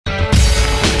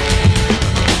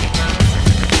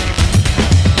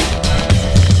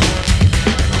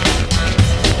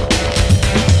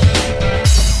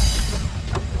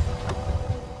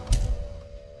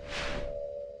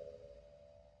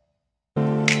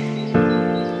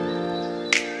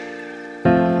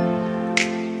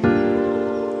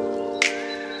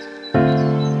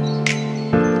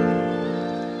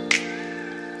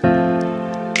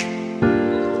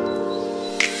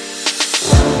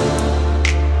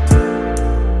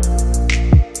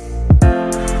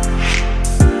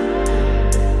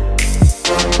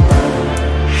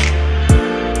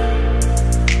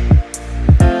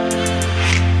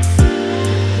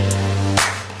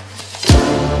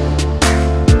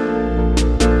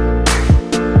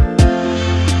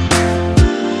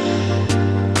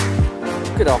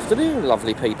Good afternoon,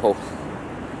 lovely people.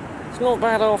 It's not a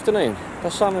bad afternoon.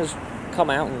 The sun has come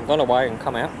out and gone away and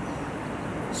come out.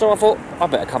 So I thought I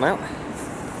better come out.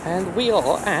 And we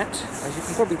are at, as you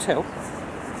can probably tell,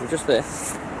 we're just there,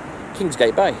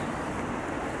 Kingsgate Bay.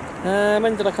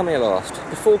 When did I come here last?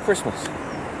 Before Christmas.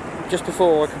 Just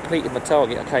before I completed my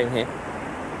target, I came here.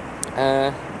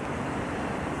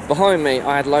 Behind me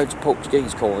I had loads of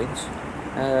Portuguese coins.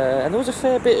 And there was a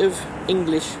fair bit of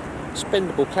English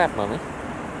spendable clad money.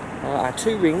 I had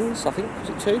 2 rings, I think. Was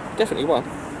it 2? Definitely 1.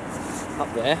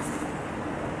 Up there.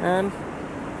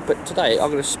 But today I'm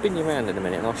going to spin you around in a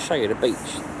minute and I'll show you the beach.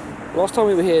 Last time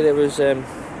we were here there was it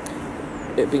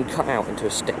had been cut out into a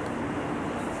step.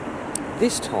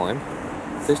 This time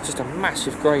there's just a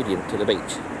massive gradient to the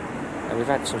beach, and we've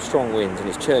had some strong winds and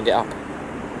it's churned it up.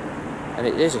 And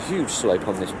there's a huge slope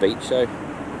on this beach, so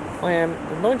I am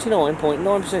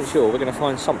 99.9% sure we're going to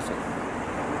find something.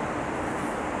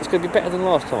 It's going to be better than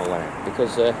last time I went out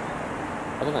because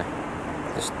I don't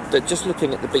know. Just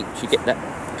looking at the beach, you get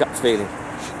that gut feeling.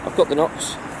 I've got the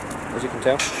knocks, as you can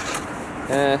tell.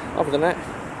 Other than that,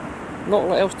 not a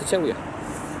lot else to tell you.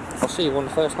 I'll see you on the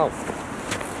first hole.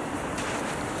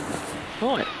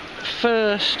 Right,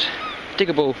 first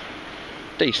diggable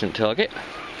decent target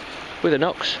with a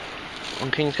knocks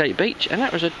on Kingsgate Beach, and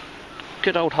that was a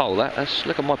good old hole. Let's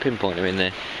look at my pinpointer in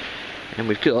there, and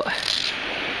we've got,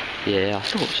 yeah, I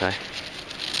thought so.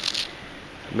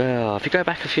 Well, if you go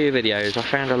back a few videos, I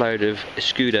found a load of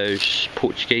escudos,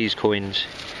 Portuguese coins,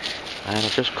 and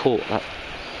I've just caught that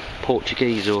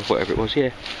Portuguese or whatever it was.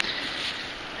 Yeah,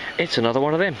 it's another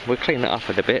one of them. We'll clean that up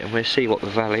a bit and we'll see what the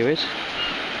value is.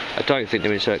 I don't think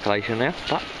they're in circulation now,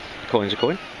 but the coin's a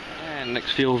coin. And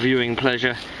next for your viewing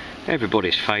pleasure,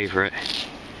 everybody's favourite,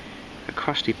 a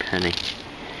crusty penny.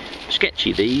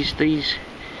 Sketchy these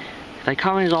they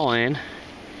come as iron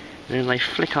and then they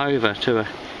flick over to a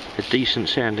decent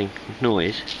sounding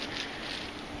noise,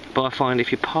 but I find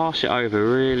if you pass it over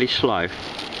really slow,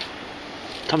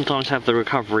 sometimes have the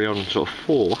recovery on sort of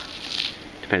 4,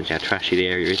 depends how trashy the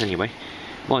area is anyway,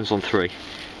 mine's on 3,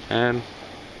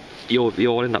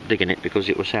 you'll end up digging it because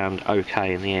it will sound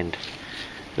okay in the end.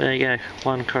 There you go,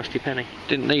 one crusty penny.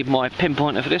 Didn't need my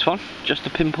pinpointer for this one, just the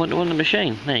pinpointer on the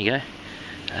machine. There you go,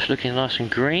 that's looking nice and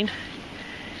green.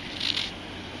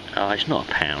 Oh, it's not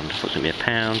a pound, I thought it was going to be a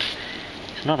pound.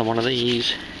 Another one of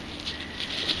these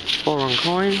foreign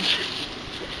coins.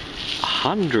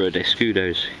 100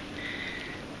 escudos.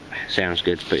 Sounds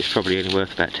good, but it's probably only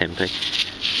worth about 10p.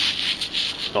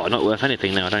 Oh, not worth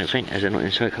anything now, I don't think, as they're not in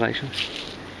circulation.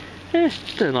 Yeah,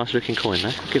 still a nice looking coin though,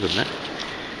 I'll give them that.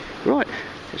 Right,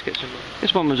 let's get some.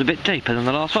 This one was a bit deeper than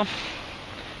the last one.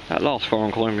 That last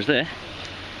foreign coin was there.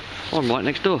 One right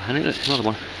next door, and look, another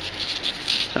one.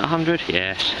 Is that 100?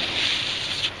 Yes.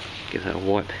 Give that a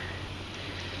wipe.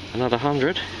 Another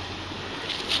 100.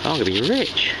 I'm going to be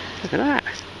rich. Look at that.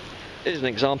 Here's an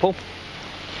example.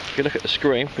 If you look at the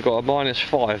screen, we've got a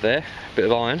 -5 there, a bit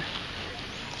of iron.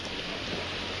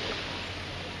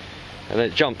 And then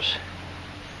it jumps.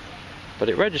 But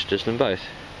it registers them both.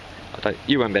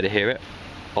 You won't be able to hear it.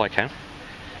 I can.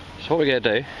 So what we're going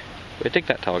to do, we dig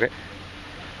that target.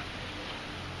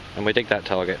 And we dig that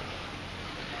target.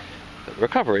 But the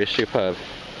recovery is superb.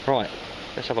 Right,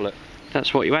 let's have a look.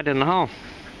 That's what you had in the hole.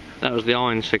 That was the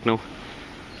iron signal,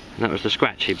 and that was the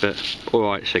scratchy but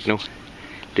alright signal.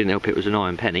 Didn't help it was an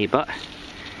iron penny, but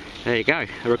there you go,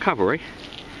 a recovery.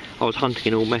 I was hunting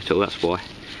in all metal, that's why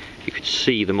you could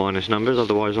see the minus numbers,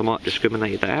 otherwise I might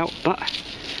discriminate that out, but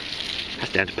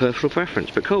that's down to personal preference.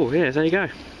 But cool, yeah, there you go.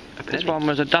 This one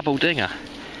was a double dinger.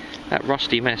 That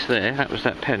rusty mess there, that was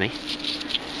that penny,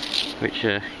 which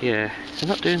yeah, they're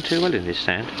not doing too well in this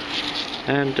sand.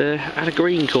 And had a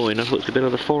green coin. I thought it was a bit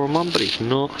of the 4 on 1, but it's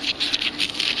not.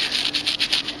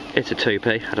 It's a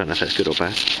 2p. I don't know if that's good or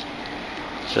bad.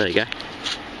 There you go,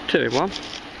 2 in 1.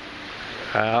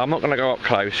 I'm not going to go up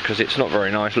close because it's not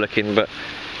very nice looking, but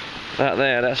that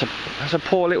there, that's a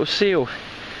poor little seal.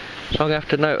 So I'm going to have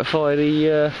to notify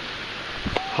the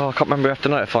oh, I can't remember who I have to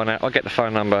notify now. I'll get the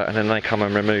phone number and then they come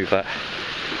and remove that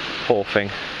poor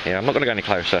thing. Yeah, I'm not going to go any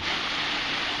closer.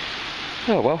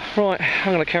 Oh well, right,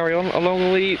 I'm going to carry on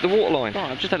along the waterline.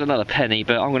 Right, I've just had another penny,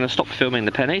 but I'm going to stop filming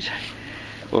the pennies,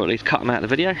 or at least cut them out of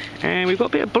the video. And we've got a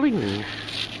bit of bling,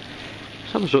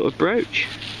 some sort of brooch,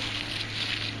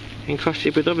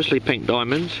 encrusted with obviously pink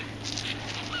diamonds.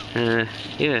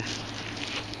 Yeah,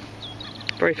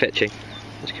 very fetching.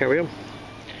 Let's carry on.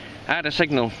 I had a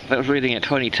signal that was reading at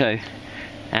 22,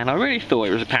 and I really thought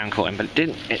it was a pound coin, but it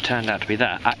didn't. It turned out to be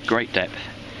that at great depth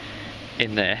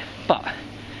in there, but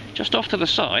just off to the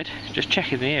side, just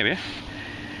checking the area,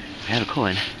 we had a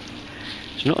coin.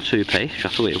 It's not a 2p, which I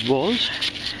thought it was.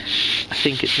 I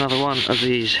think it's another one of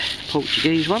these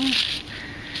Portuguese ones.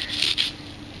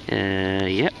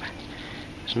 Yep.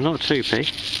 It's not a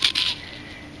 2p.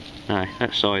 No,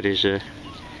 that side is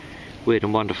weird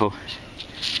and wonderful.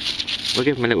 We'll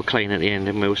give them a little clean at the end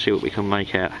and we'll see what we can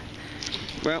make out.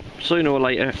 Well, sooner or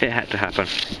later it had to happen.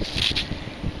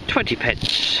 20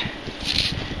 pence.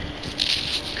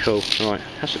 Cool, right,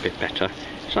 that's a bit better.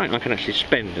 Something I can actually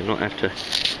spend and not have to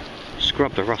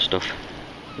scrub the rust off.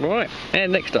 Right,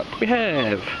 and next up we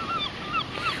have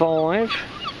 5,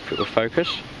 if it will focus,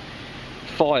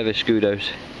 5 escudos.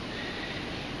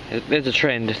 There's a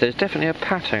trend, there's definitely a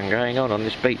pattern going on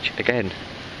this beach again.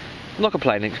 I'm not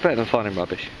complaining, it's better than finding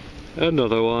rubbish.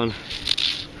 Another one.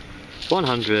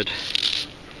 100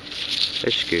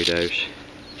 escudos.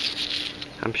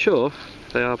 I'm sure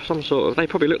they are some sort of, they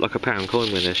probably look like a pound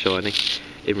coin when they're shiny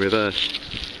in reverse.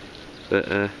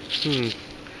 But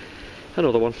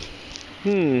another one.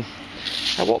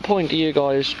 At what point do you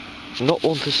guys not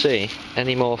want to see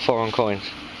any more foreign coins?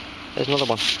 There's another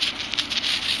one.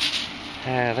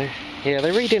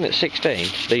 They read in at 16,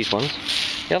 these ones.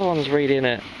 The other ones read in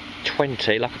at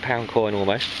 20, like a pound coin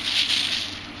almost.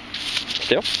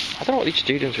 Still, I don't know what these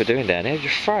students were doing down here,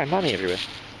 just throwing money everywhere.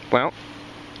 Well,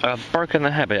 I've broken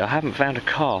the habit. I haven't found a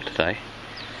car today,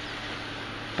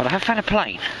 but I have found a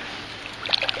plane.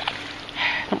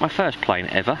 Not my first plane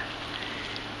ever.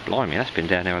 Blimey, that's been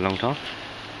down here a long time.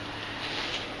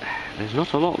 There's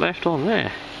not a lot left on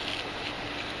there.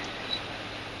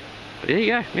 But here you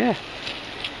go, yeah.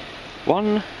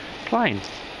 One plane.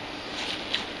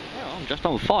 Well, I'm just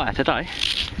on fire today.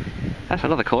 That's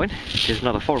another coin. Here's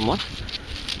another foreign one.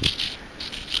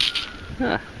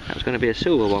 That was going to be a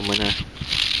silver one when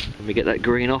we get that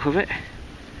green off of it.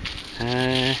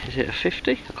 Is it a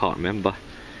 50? I can't remember.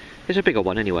 It's a bigger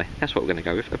one anyway. That's what we're going to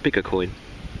go with, a bigger coin.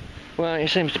 Well, it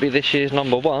seems to be this year's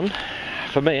number 1,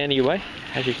 for me anyway.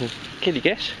 As you can clearly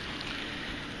guess,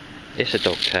 it's a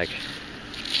dog tag.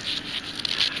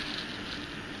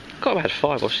 Got about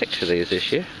 5 or 6 of these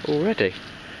this year already.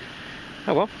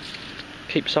 Oh well,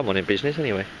 keep someone in business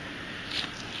anyway.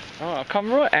 Alright, I've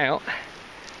come right out.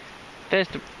 There's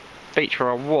the beach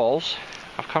where I was.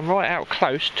 I've come right out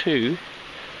close to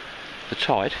the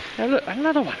tide. Now look,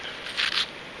 another one.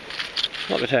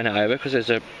 Not to turn it over because there's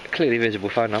a clearly visible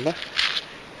phone number.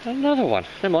 Another one,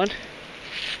 never mind.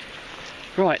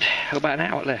 Right, I've got about an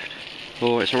hour left.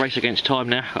 Oh, it's a race against time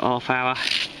now, a half hour.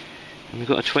 And we've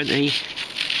got a 20. It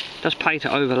does pay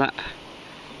to overlap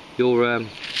your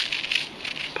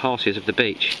passes of the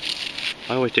beach.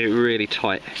 I always do it really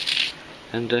tight.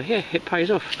 And yeah, it pays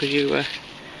off because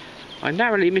I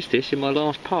narrowly missed this in my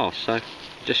last pass, so it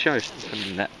just shows.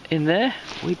 And in there,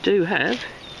 we do have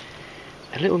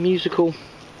a little musical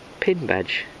pin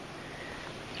badge.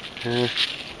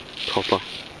 Copper.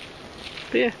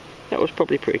 But yeah, that was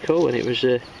probably pretty cool, and it was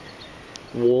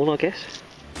worn, I guess.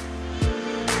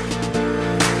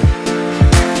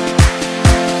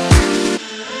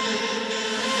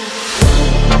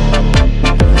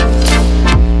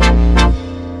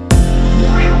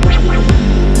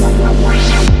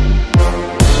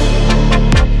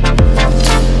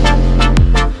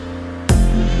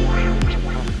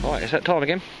 Right, it's that time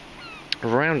again.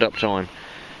 Roundup time.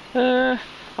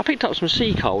 I picked up some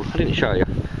sea coal. I didn't show you.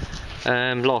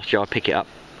 Last year I picked it up,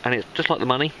 and it's just like the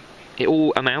money. It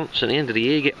all amounts at the end of the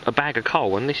year. You get a bag of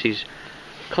coal, and this is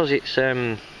because it's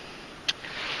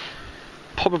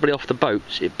probably off the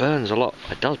boats. It burns a lot.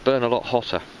 It does burn a lot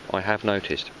hotter. I have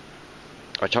noticed.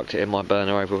 I chucked it in my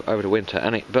burner over the winter,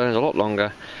 and it burns a lot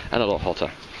longer and a lot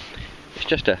hotter. It's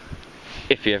just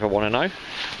if you ever want to know.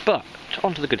 But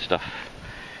on to the good stuff.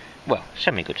 Well,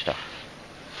 semi-good stuff.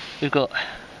 We've got,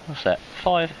 what's that,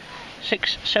 5,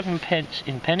 6, 7 pence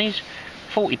in pennies,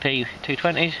 40p, 2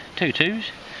 20s, 2 2s,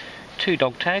 2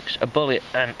 dog tags, a bullet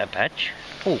and a badge.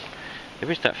 Oh, there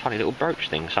is that funny little brooch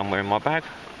thing somewhere in my bag.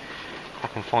 If I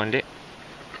can find it,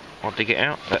 I'll dig it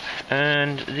out.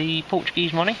 And the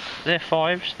Portuguese money, they're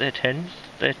 5s, they're 10s,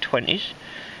 they're 20s,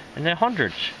 and they're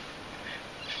 100s.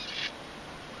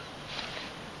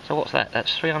 So what's that?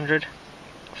 That's 300,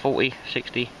 40,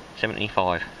 60,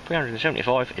 75.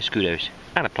 375 escudos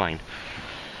and a plane.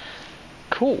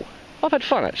 Cool. I've had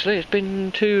fun actually. It's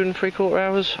been 2 3/4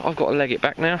 hours. I've got to leg it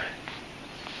back now,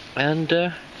 and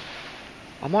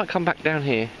I might come back down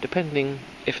here depending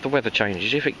if the weather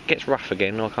changes. If it gets rough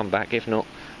again, I'll come back. If not,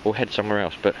 we'll head somewhere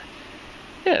else. But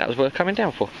yeah, that was worth coming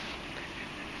down for.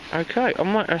 Okay, I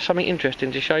might have something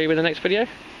interesting to show you in the next video,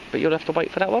 but you'll have to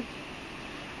wait for that one.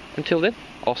 Until then,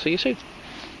 I'll see you soon.